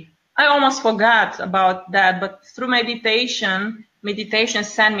happy. I almost forgot about that, but through meditation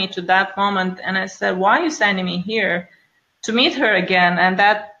sent me to that moment, and I said, why are you sending me here? To meet her again, and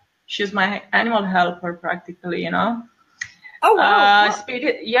that she's my animal helper practically, Oh, wow.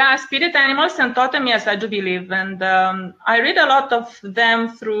 Spirit animals and totem, yes, I do believe. And I read a lot of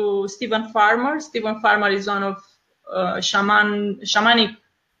them through Stephen Farmer. Stephen Farmer is one of shamanic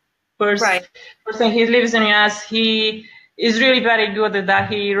person. He lives in US. He is really very good at that.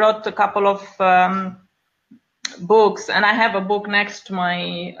 He wrote a couple of books, and I have a book next to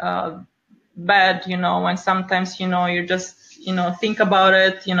my bed, when sometimes, you just, think about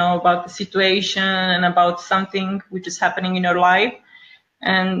it, about the situation and about something which is happening in your life,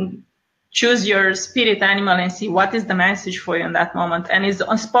 and choose your spirit animal and see what is the message for you in that moment. And it's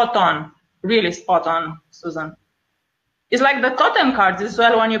spot on, really spot on, Susan. it's like the totem cards as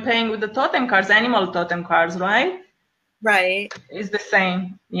well. When you're playing with the totem cards, animal totem cards, right? Right. It's the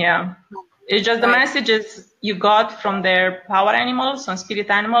same. Yeah. It's just the Right. messages you got from their power animals and spirit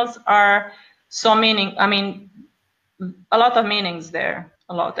animals are so meaning. I mean, a lot of meanings there,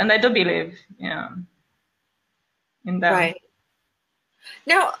 a lot. And I do believe, yeah, in them. Right.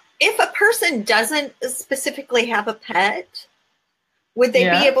 Now, if a person doesn't specifically have a pet, would they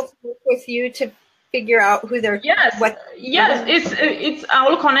be able to work with you to figure out who they're? Yes, it's I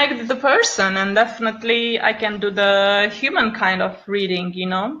will connect the person, and definitely I can do the human kind of reading, you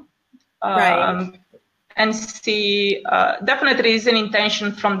know, right, and see. Definitely is an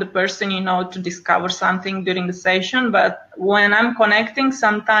intention from the person, you know, to discover something during the session. But when I'm connecting,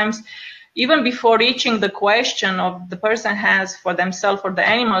 sometimes even before reaching the question of the person has for themselves or the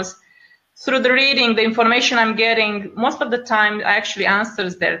animals, through the reading, the information I'm getting, most of the time actually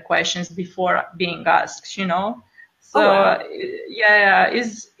answers their questions before being asked, you know. So, yeah,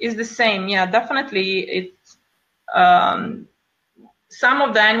 is the same. Yeah, definitely. It's some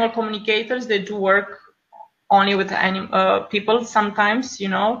of the animal communicators, they do work only with people sometimes, you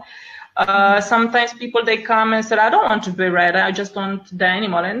know. Sometimes people, they come and say, I don't want to be read, I just want the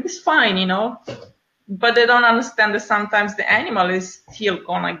animal. And it's fine, you know. But they don't understand that sometimes the animal is still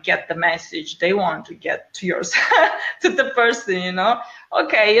gonna get the message they want to get to yours, to the person, you know.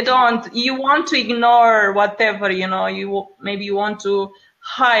 Okay, you want to ignore whatever, you know, maybe you want to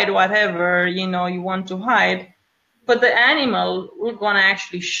hide whatever, you know, you want to hide. But the animal will gonna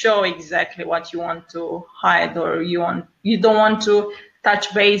actually show exactly what you want to hide, or you don't want to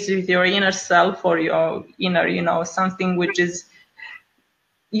touch base with your inner self or your inner, you know, something which is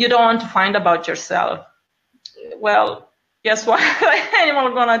you don't want to find about yourself. Well, guess what? The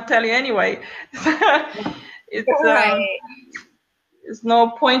animal gonna tell you anyway. It's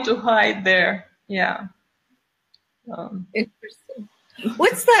no point to hide there. Yeah. Interesting.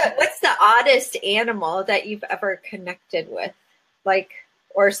 What's the oddest animal that you've ever connected with, like,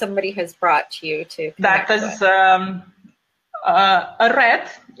 or somebody has brought to you to connect with? That is a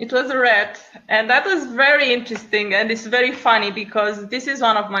rat. It was a rat, and that was very interesting, and it's very funny because this is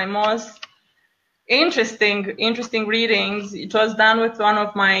one of my most interesting readings. It was done with one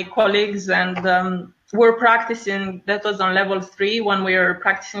of my colleagues, and we're practicing. That was on level 3 when we were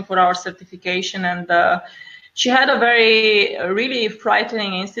practicing for our certification, and she had a really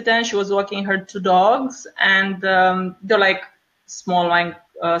frightening incident. She was walking her 2 dogs, and they're like small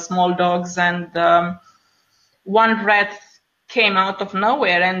dogs, and one rat came out of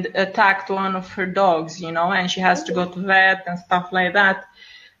nowhere and attacked one of her dogs, you know, and she has to go to vet and stuff like that.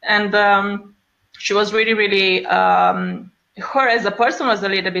 And she was really, her as a person was a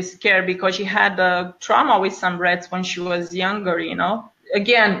little bit scared because she had a trauma with some rats when she was younger, you know.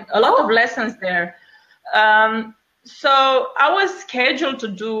 Again, a lot of lessons there. So I was scheduled to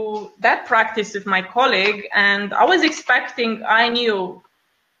do that practice with my colleague, and I was expecting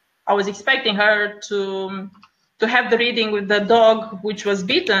her to have the reading with the dog which was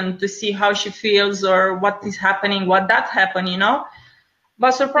bitten, to see how she feels or what is happening, what that happened, you know.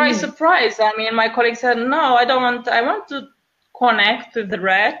 But surprise, I mean, my colleague said, no, I don't want, I want to connect with the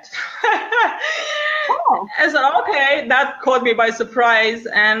rat. I said, okay, that caught me by surprise.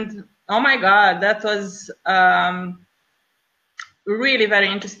 And oh my God, that was really very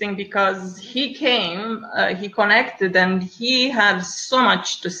interesting because he came, he connected, and he had so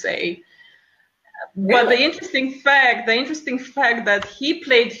much to say. Really? But the interesting fact that he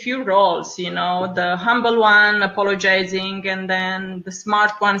played few roles, you know, the humble one apologizing, and then the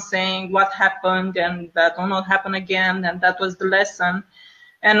smart one saying what happened and that will not happen again, and that was the lesson.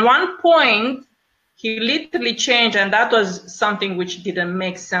 And one point he literally changed, and that was something which didn't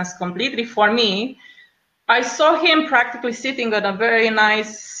make sense completely for me. I saw him practically sitting on a very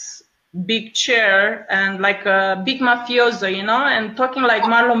nice big chair and like a big mafioso, you know, and talking like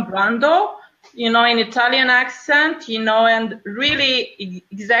Marlon Brando, you know, in Italian accent, you know, and really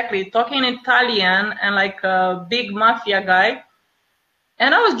exactly talking Italian and like a big mafia guy.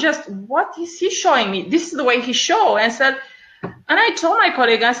 And I was just, what is he showing me? This is the way he showed. And I told my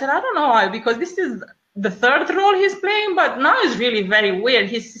colleague, I said, I don't know why, because this is the 3rd role he's playing, but now it's really very weird.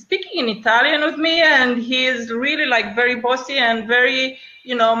 He's speaking in Italian with me, and he's really like very bossy and very,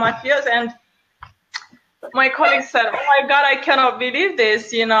 you know, mafios. And my colleague said, oh my God, I cannot believe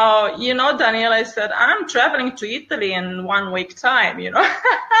this. You know, Daniela, I said, I'm traveling to Italy in 1 week time, you know.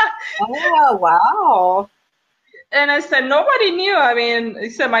 Oh, wow. And I said, nobody knew. I mean, he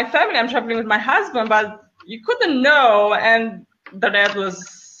said, my family, I'm traveling with my husband, but you couldn't know. And the dad was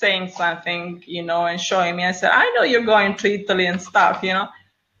saying something, you know, and showing me. I said, I know you're going to Italy and stuff, you know.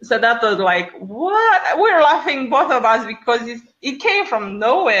 So that was like, what? We're laughing, both of us, because it came from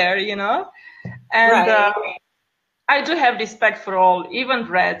nowhere, you know? And Right. I do have respect for all, even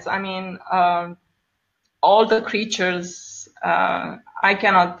rats. I mean, all the creatures. I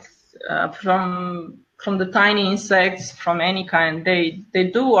cannot, from the tiny insects, from any kind. They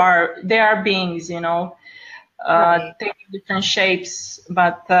are beings, you know, Right. taking different shapes,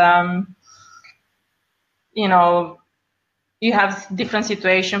 but you know, you have different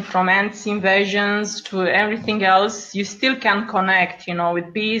situations, from ants invasions to everything else. You still can connect, you know,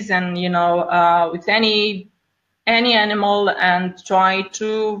 with bees and, you know, with any animal, and try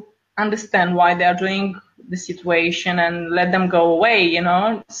to understand why they are doing the situation and let them go away, you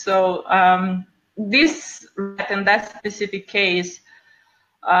know. So this rat, in that specific case,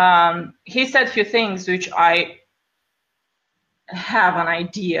 he said a few things which I have an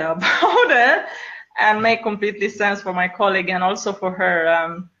idea about it, and make completely sense for my colleague and also for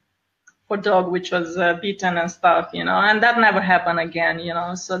her, for dog, which was beaten and stuff, you know, and that never happened again, you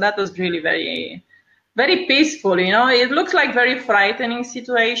know. So that was really very, very peaceful, you know. It looks like very frightening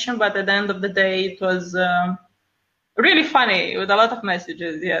situation, but at the end of the day, it was really funny with a lot of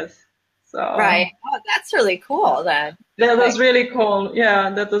messages. Yes. So Right. Oh, that's really cool then. that was Like, really cool. Yeah,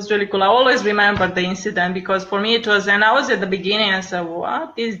 that was really cool. I always remember the incident, because for me it was, and I was at the beginning and said,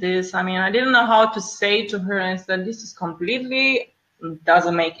 what is this? I mean, I didn't know how to say to her, and said, this is completely,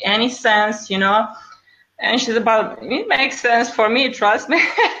 doesn't make any sense, you know. And she's about, it makes sense for me, trust me.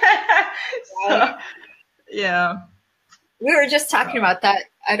 right. So, yeah. We were just talking about that.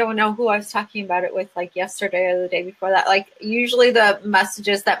 I don't know who I was talking about it with, like yesterday or the day before that. Like, usually the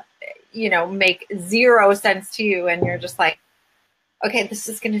messages that, you know, make zero sense to you, and you're just like, okay, this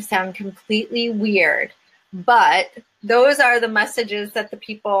is going to sound completely weird, but those are the messages that the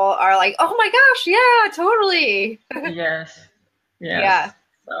people are like, oh my gosh, yeah, totally. Yes. Yeah, Yes.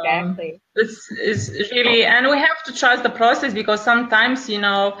 exactly. It's really, and we have to trust the process, because sometimes, you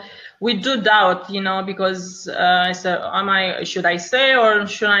know, we do doubt, you know, because so should I say or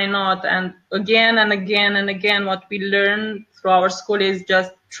should I not? And again and again and again, what we learn through our school is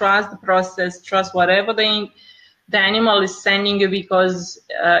just trust the process, trust whatever the animal is sending you, because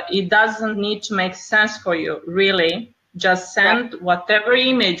it doesn't need to make sense for you, really. Just send whatever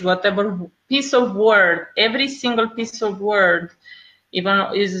image, whatever piece of word, every single piece of word, even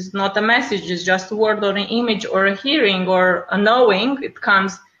is not a message, it's just a word or an image or a hearing or a knowing, it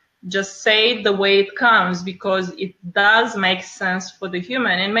comes, just say it the way it comes, because it does make sense for the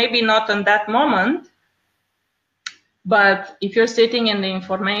human. And maybe not in that moment, but if you're sitting in the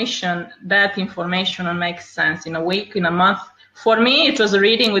information, that information will make sense in a week, in a month. For me, it was a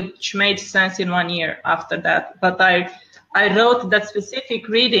reading which made sense in 1 year after that. But I wrote that specific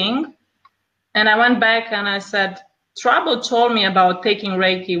reading, and I went back and I said, Trouble told me about taking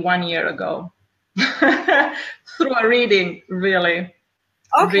Reiki 1 year ago. Through a reading, really.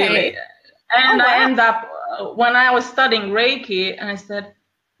 Okay. Really. Oh, And I wow. end up, when I was studying Reiki, and I said,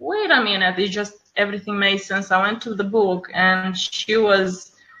 wait a minute, it just, everything made sense. I went to the book, and it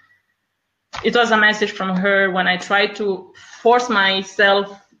was a message from her when I tried to force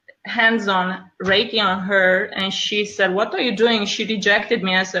myself hands-on Reiki on her, and she said, what are you doing? She rejected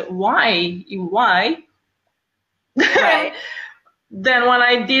me. I said, why? Why? Right. Then when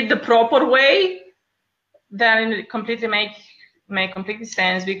I did the proper way, then it completely make completely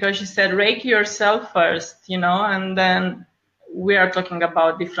sense, because she said Reiki yourself first, you know, and then we are talking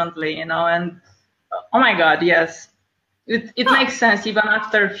about differently, you know. And oh my God, yes, it Huh. makes sense even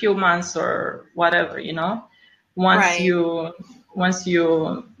after a few months or whatever, you know. Once Right. you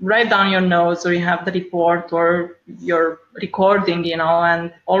write down your notes, or you have the report or your recording, you know,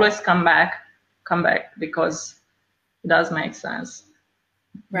 and always come back, because it does make sense.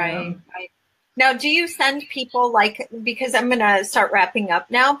 Right. Yeah. Right. Now, do you send people, like, because I'm going to start wrapping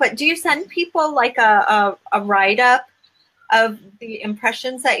up now, but do you send people like a write-up of the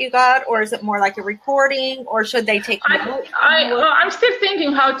impressions that you got, or is it more like a recording, or should they take notes? I'm still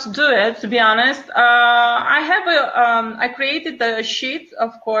thinking how to do it, to be honest. I created a sheet,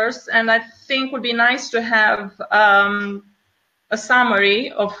 of course, and I think would be nice to have a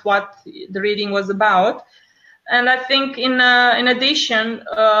summary of what the reading was about. And I think in addition,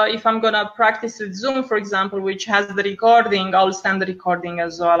 if I'm going to practice with Zoom, for example, which has the recording, I'll send the recording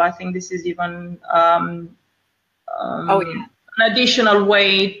as well. I think this is even Oh, yeah. an additional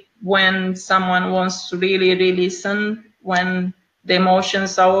way when someone wants to really listen, when the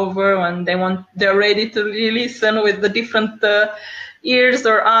emotions are over, when they're ready to really listen with the different ears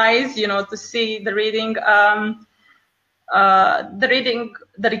or eyes, you know, to see the reading.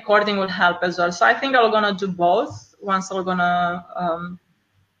 The recording will help as well. So I think I'm gonna do both. Once I'm gonna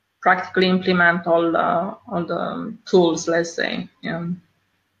practically implement all the tools, let's say. Yeah.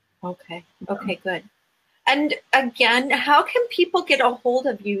 Okay. Okay, good. And again, how can people get a hold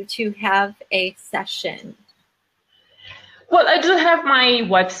of you to have a session? Well, I do have my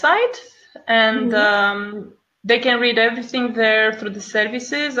website, and they can read everything there through the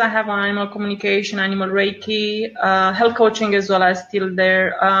services. I have animal communication, animal Reiki, health coaching as well as still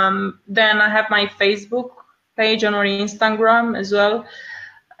there. Then I have my Facebook page on our Instagram as well.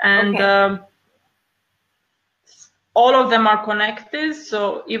 And all of them are connected.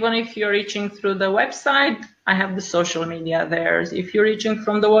 So even if you're reaching through the website, I have the social media there. If you're reaching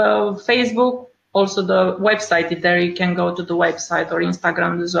from the Facebook, also the website is there. You can go to the website or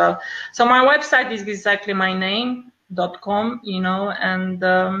Instagram as well. So my website is exactly my name.com, and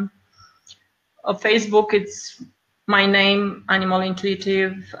Facebook, it's my name, Animal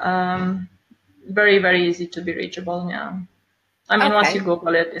Intuitive. Very, very easy to be reachable. Yeah. I mean, once you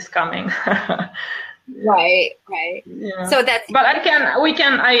Google it, it's coming. Right. Yeah. So that's. But I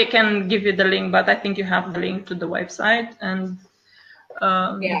can give you the link, but I think you have the link to the website and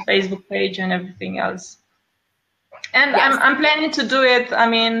the Facebook page and everything else. And yes. I'm planning to do it. I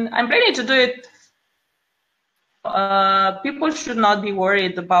mean, I'm planning to do it. People should not be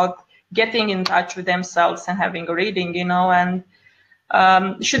worried about getting in touch with themselves and having a reading, and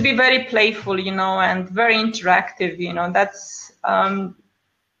should be very playful, and very interactive. That's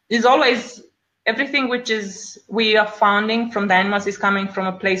is always. Everything which we are founding from the animals is coming from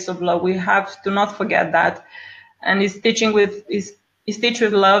a place of love. We have to not forget that, and is teach with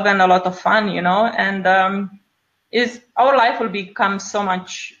love and a lot of fun, and our life will become so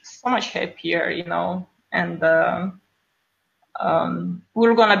much happier, and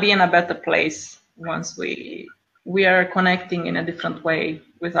we're gonna be in a better place once we are connecting in a different way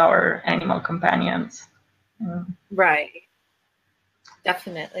with our animal companions. Right.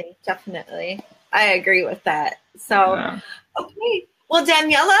 Definitely. I agree with that. So, okay. Well,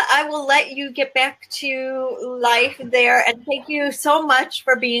 Daniela, I will let you get back to life there. And thank you so much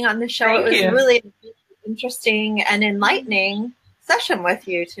for being on the show. It was really interesting and enlightening session with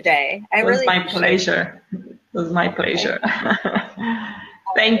you today. It was my pleasure.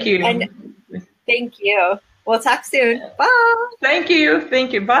 Thank you. And thank you. We'll talk soon. Bye. Thank you.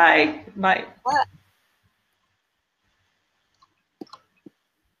 Bye. Bye.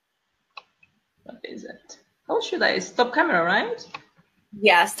 What is it? How should I stop camera, right?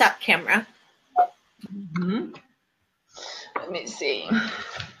 Yeah, stop camera. Let me see. And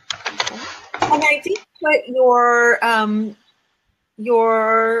I did put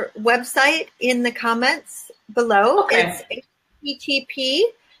your website in the comments below. Okay. It's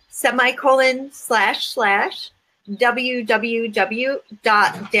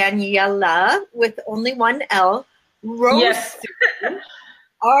http://www.daniela with only one L Rosu. Yes.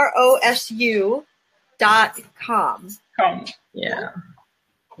 ROSU.com. Yeah.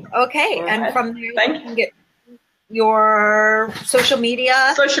 Okay. Right. And from there you can get your social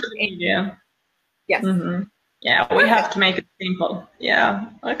media. Yes. Yeah, we have to make it simple. Yeah.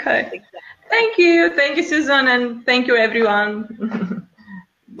 Okay. Exactly. Thank you, Susan, and thank you, everyone.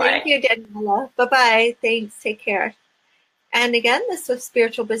 Thank you, Daniela. Bye-bye. Thanks. Take care. And again, this was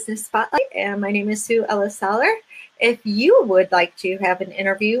Spiritual Business Spotlight, and my name is Sue Ellis-Saller. If you would like to have an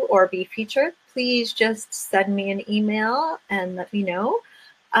interview or be featured, please just send me an email and let me know.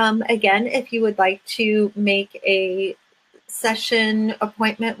 Again, if you would like to make a session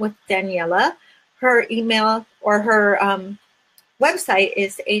appointment with Daniela, her email or her website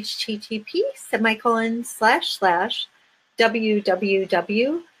is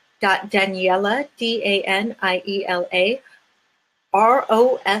http://www.daniela, DANIELA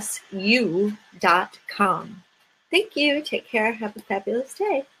ROSU.com. Thank you. Take care. Have a fabulous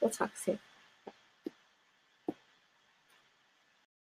day. We'll talk soon.